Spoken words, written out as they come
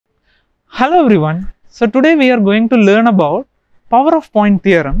Hello everyone. So today we are going to learn about power of point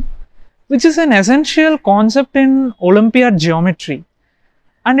theorem, which is an essential concept in Olympiad geometry,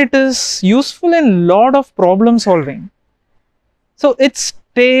 and it is useful in lot of problem solving. So it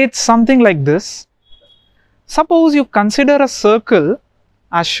states something like this. Suppose you consider a circle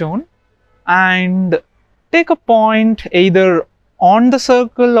as shown and take a point either on the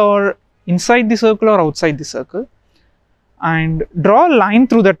circle or inside the circle or outside the circle and draw a line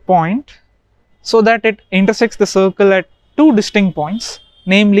through that point so that it intersects the circle at two distinct points,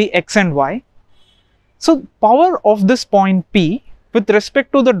 namely x and y. So power of this point P with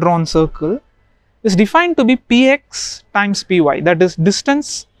respect to the drawn circle is defined to be Px times Py, that is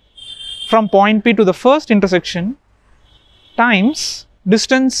distance from point P to the first intersection times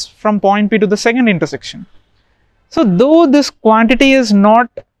distance from point P to the second intersection. So though this quantity is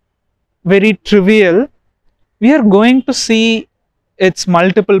not very trivial, we are going to see its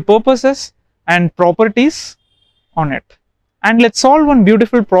multiple purposes and properties on it. And let's solve one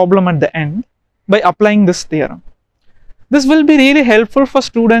beautiful problem at the end by applying this theorem. This will be really helpful for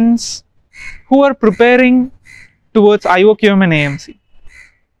students who are preparing towards IOQM and AMC.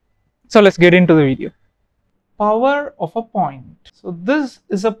 So let's get into the video. Power of a point. So this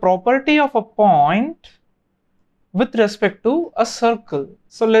is a property of a point with respect to a circle.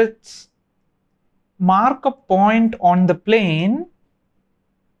 So let's mark a point on the plane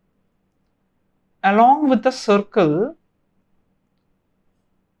along with a circle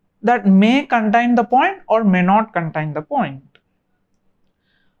that may contain the point or may not contain the point.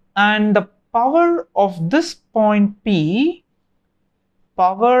 And the power of this point P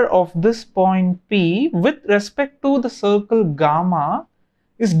with respect to the circle gamma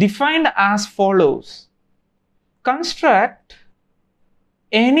is defined as follows. Construct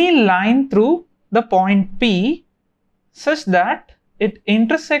any line through the point P such that it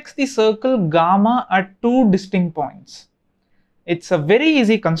intersects the circle gamma at two distinct points. It's a very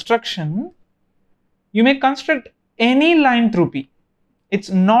easy construction. You may construct any line through P. It's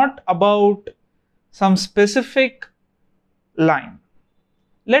not about some specific line.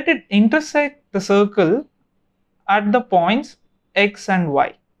 Let it intersect the circle at the points x and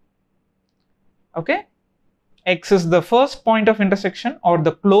y. Okay? X is the first point of intersection or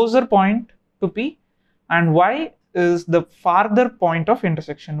the closer point to P, and y is the farther point of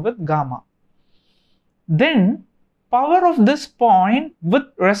intersection with gamma. Then power of this point with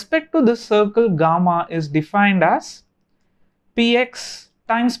respect to this circle gamma is defined as Px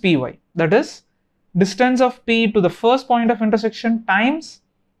times Py, that is distance of P to the first point of intersection times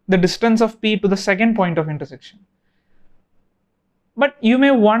the distance of P to the second point of intersection. But you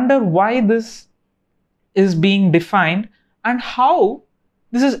may wonder why this is being defined and how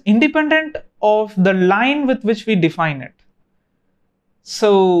this is independent of the line with which we define it.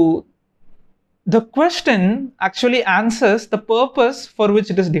 So the question actually answers the purpose for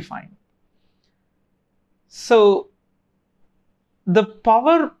which it is defined. So the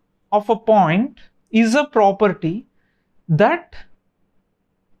power of a point is a property that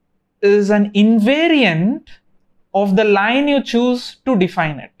is an invariant of the line you choose to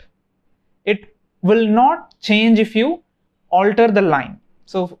define it. It will not change if you alter the line.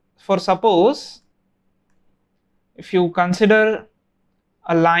 So for suppose, if you consider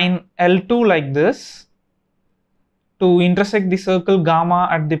a line L2 like this to intersect the circle gamma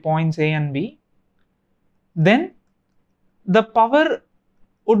at the points A and B, then the power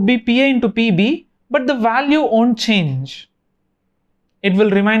would be Pa into Pb, but the value won't change. It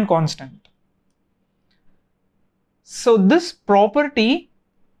will remain constant. So this property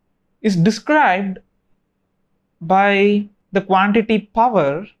is described by the quantity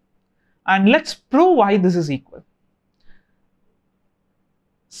power, and let's prove why this is equal.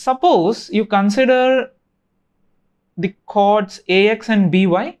 Suppose you consider the chords Ax and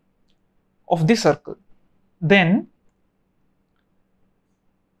By of the circle. Then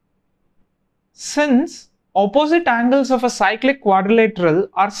since opposite angles of a cyclic quadrilateral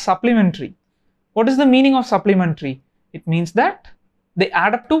are supplementary. What is the meaning of supplementary? It means that they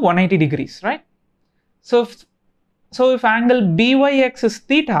add up to 180 degrees, right? So if angle Byx is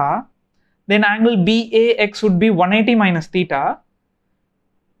theta, then angle Bax would be 180 minus theta.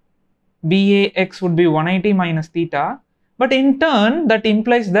 Bax would be 180 minus theta, but in turn that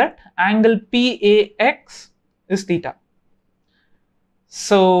implies that angle Pax is theta.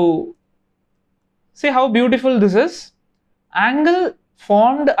 So see how beautiful this is. Angle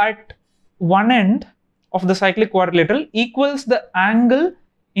formed at one end of the cyclic quadrilateral equals the angle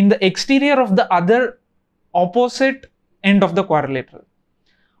in the exterior of the other opposite end of the quadrilateral.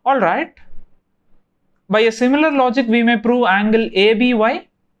 Alright, by a similar logic we may prove angle ABY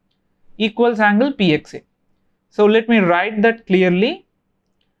equals angle PXA. So let me write that clearly.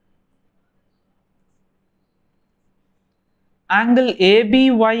 Angle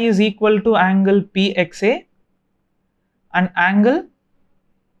ABY is equal to angle PXA, and angle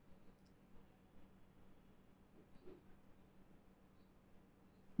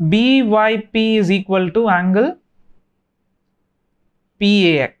BYP is equal to angle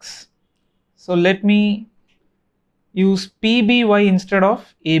PAX. So let me use PBY instead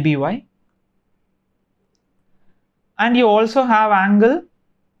of ABY. And you also have angle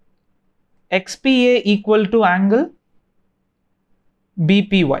XPA equal to angle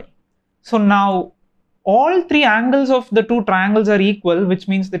BPY. So now all three angles of the two triangles are equal, which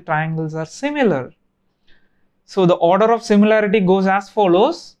means the triangles are similar. So the order of similarity goes as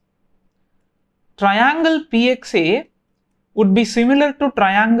follows. Triangle PXA would be similar to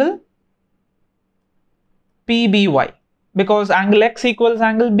triangle PBY because angle X equals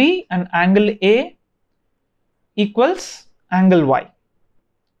angle B and angle A equals angle Y,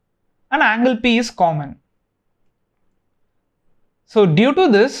 and angle P is common. So due to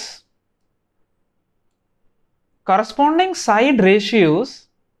this, corresponding side ratios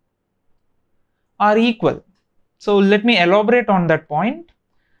are equal. So let me elaborate on that point.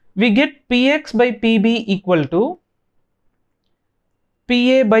 We get Px by Pb equal to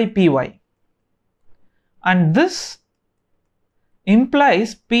Pa by Py, and this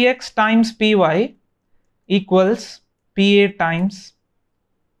implies Px times Py equals Pa times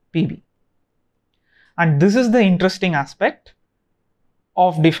Pb. And this is the interesting aspect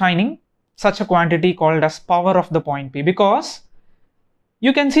of defining such a quantity called as power of the point P, because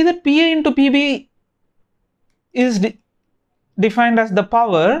you can see that Pa into Pb is defined as the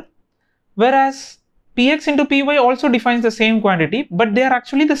power, whereas Px into Py also defines the same quantity, but they are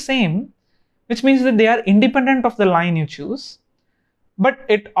actually the same, which means that they are independent of the line you choose. But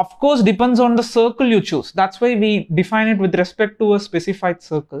it of course depends on the circle you choose. That's why we define it with respect to a specified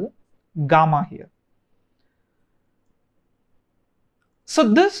circle, gamma here. So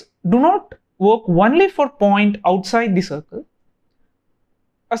this do not work only for point outside the circle.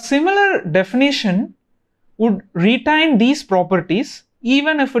 A similar definition would retain these properties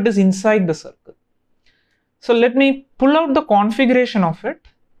even if it is inside the circle. So let me pull out the configuration of it.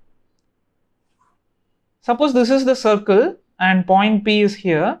 Suppose this is the circle and point P is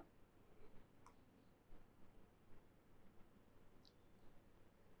here.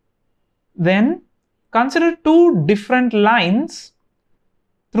 Then consider two different lines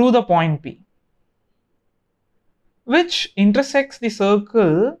through the point P, which intersects the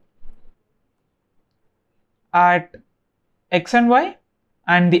circle at x and y,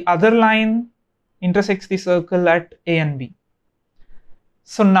 and the other line intersects the circle at A and B.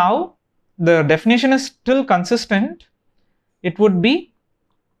 So now the definition is still consistent. It would be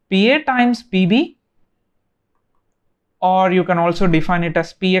Pa times Pb, or you can also define it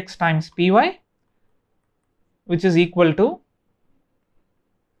as Px times Py, which is equal to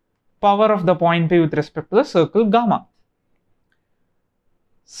power of the point P with respect to the circle gamma.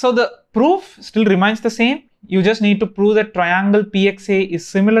 So the proof still remains the same. You just need to prove that triangle PXA is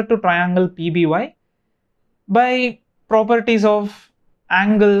similar to triangle PBY by properties of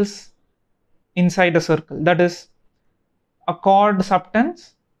angles inside a circle, that is a chord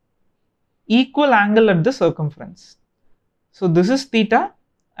subtends, equal angle at the circumference. So this is theta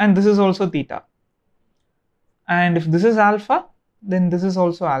and this is also theta, and if this is alpha, then this is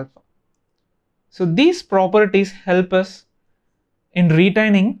also alpha. So these properties help us in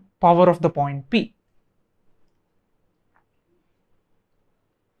retaining power of the point P.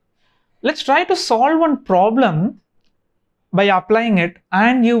 Let's try to solve one problem by applying it,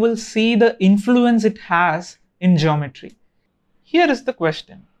 and you will see the influence it has in geometry. Here is the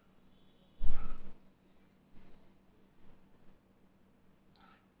question.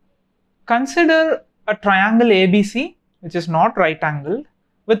 Consider a triangle ABC which is not right angled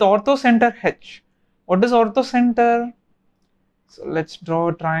with orthocenter H. What is orthocenter? So let's draw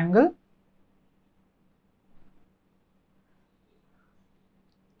a triangle.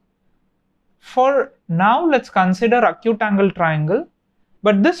 For now, let's consider acute angle triangle,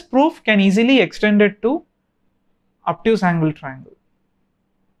 but this proof can easily extend it to obtuse angle triangle.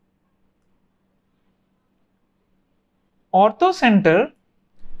 Orthocenter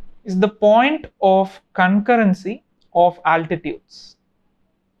is the point of concurrency of altitudes.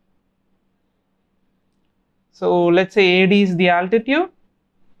 So let's say AD is the altitude,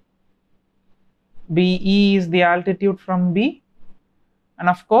 BE is the altitude from B, and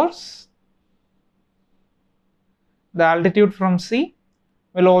of course the altitude from C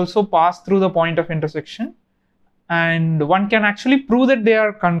will also pass through the point of intersection, and one can actually prove that they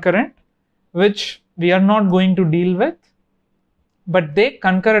are concurrent which we are not going to deal with, but they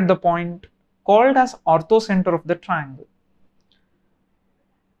concur at the point called as orthocenter of the triangle.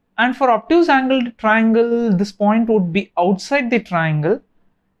 And for obtuse angled triangle, this point would be outside the triangle,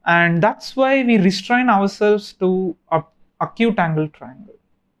 and that's why we restrain ourselves to acute angled triangle.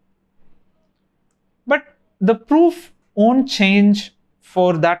 But the proof won't change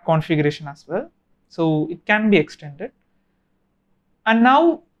for that configuration as well, so it can be extended. And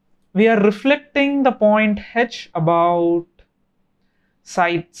now we are reflecting the point H about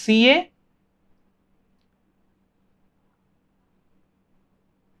side CA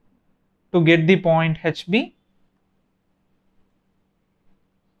to get the point HB,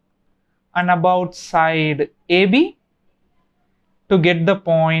 and about side AB to get the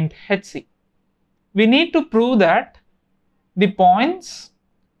point HC. We need to prove that the points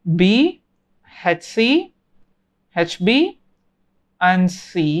B, HC, HB and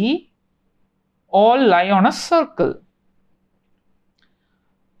C all lie on a circle,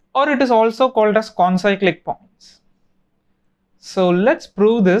 or it is also called as concyclic points. So let's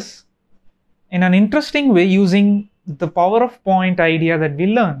prove this in an interesting way using the power of point idea that we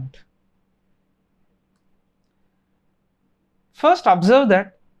learned. First, observe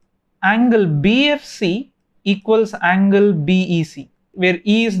that angle BFC equals angle BEC, where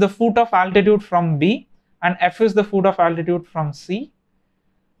E is the foot of altitude from B and F is the foot of altitude from C,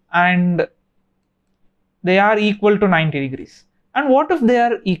 and they are equal to 90 degrees. And what if they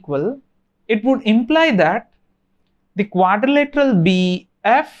are equal? It would imply that the quadrilateral BFEC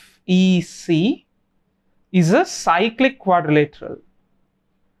is a cyclic quadrilateral,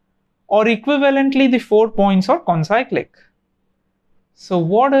 or equivalently the 4 points are concyclic. So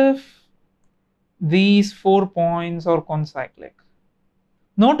what if these 4 points are concyclic?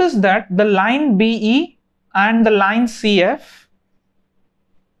 Notice that the line BE and the line CF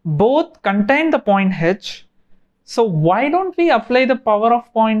both contain the point H. So why don't we apply the power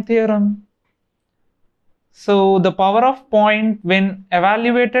of point theorem? So the power of point when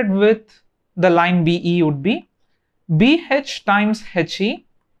evaluated with the line BE would be BH times HE,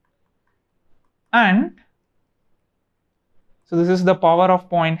 and so this is the power of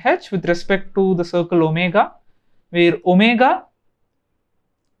point H with respect to the circle omega, where omega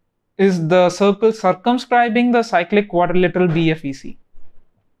is the circle circumscribing the cyclic quadrilateral BFEC.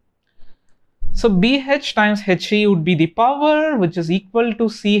 So BH times HE would be the power, which is equal to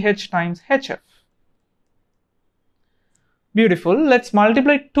CH times HF. Beautiful. Let's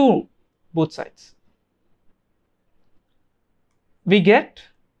multiply 2 both sides. We get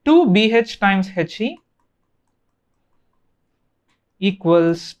 2 BH times HE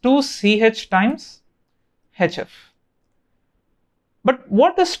equals 2 CH times HF. But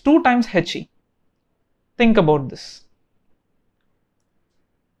what is 2 times HE? Think about this.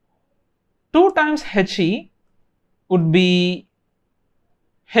 2 times HE would be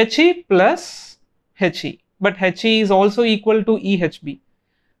HE plus HE, but HE is also equal to EHB.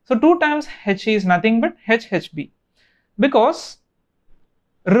 So 2 times HE is nothing but HHB, because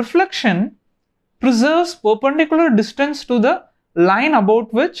reflection preserves perpendicular distance to the line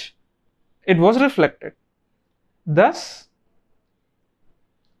about which it was reflected. Thus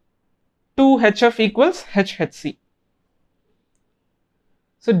 2HF equals HHC.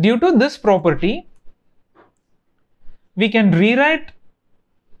 So due to this property, we can rewrite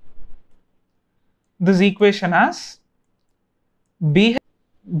this equation as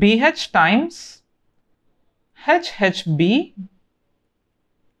BH times HHB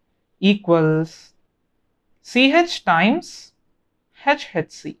equals CH times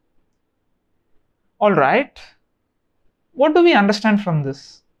HHC. Alright, what do we understand from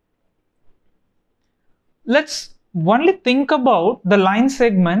this? Let's only think about the line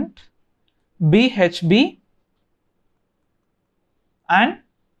segment BHB and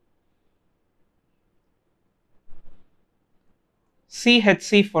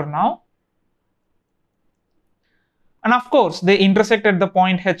CHC for now. And of course, they intersect at the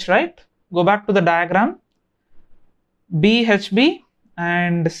point H, right? Go back to the diagram. BHB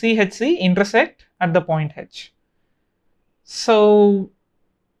and CHC intersect at the point H. So,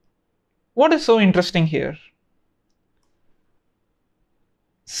 what is so interesting here?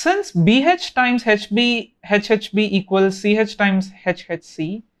 Since BH times HHB equals CH times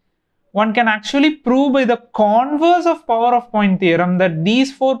HHC, one can actually prove by the converse of power of point theorem that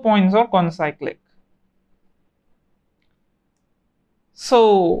these 4 points are concyclic.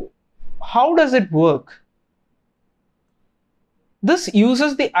 So, how does it work? This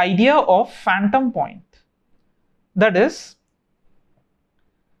uses the idea of phantom point. That is,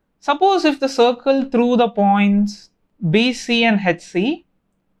 suppose if the circle through the points BC and HC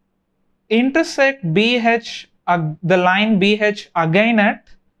intersect BH, the line BH again at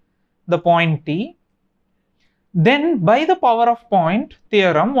the point T, then by the power of point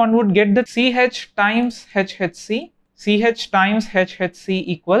theorem, one would get that CH times HHC, CH times HHC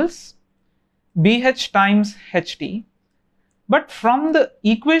equals BH times HT. But from the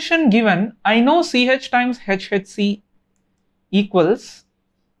equation given, I know CH times HHC equals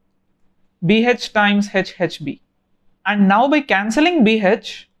BH times HHB. And now by cancelling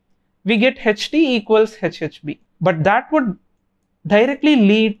BH, we get HT equals HHB. But that would directly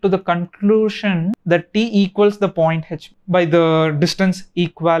lead to the conclusion that T equals the point H by the distance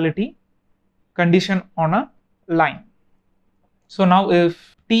equality condition on a line. So now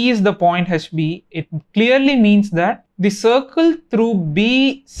if T is the point HB, it clearly means that the circle through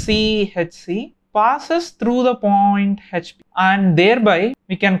BCHC passes through the point HB, and thereby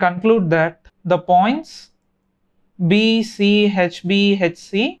we can conclude that the points BCHBHC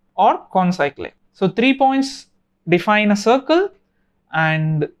are concyclic. So 3 points define a circle,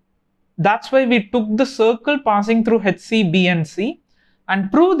 and that's why we took the circle passing through HC, B and C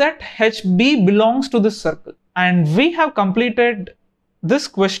and prove that HB belongs to this circle. And we have completed this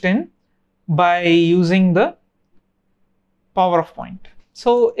question by using the power of point.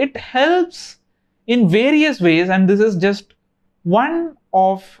 So it helps in various ways, and this is just one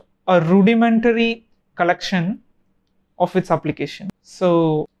of a rudimentary collection of its application.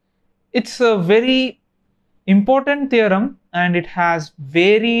 So it's a very important theorem and it has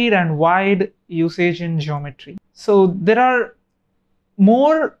varied and wide usage in geometry. So there are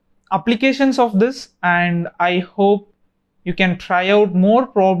more applications of this, and I hope you can try out more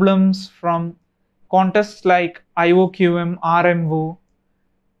problems from contests like IOQM, RMO,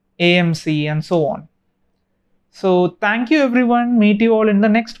 AMC and so on. So thank you everyone. Meet you all in the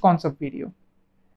next concept video.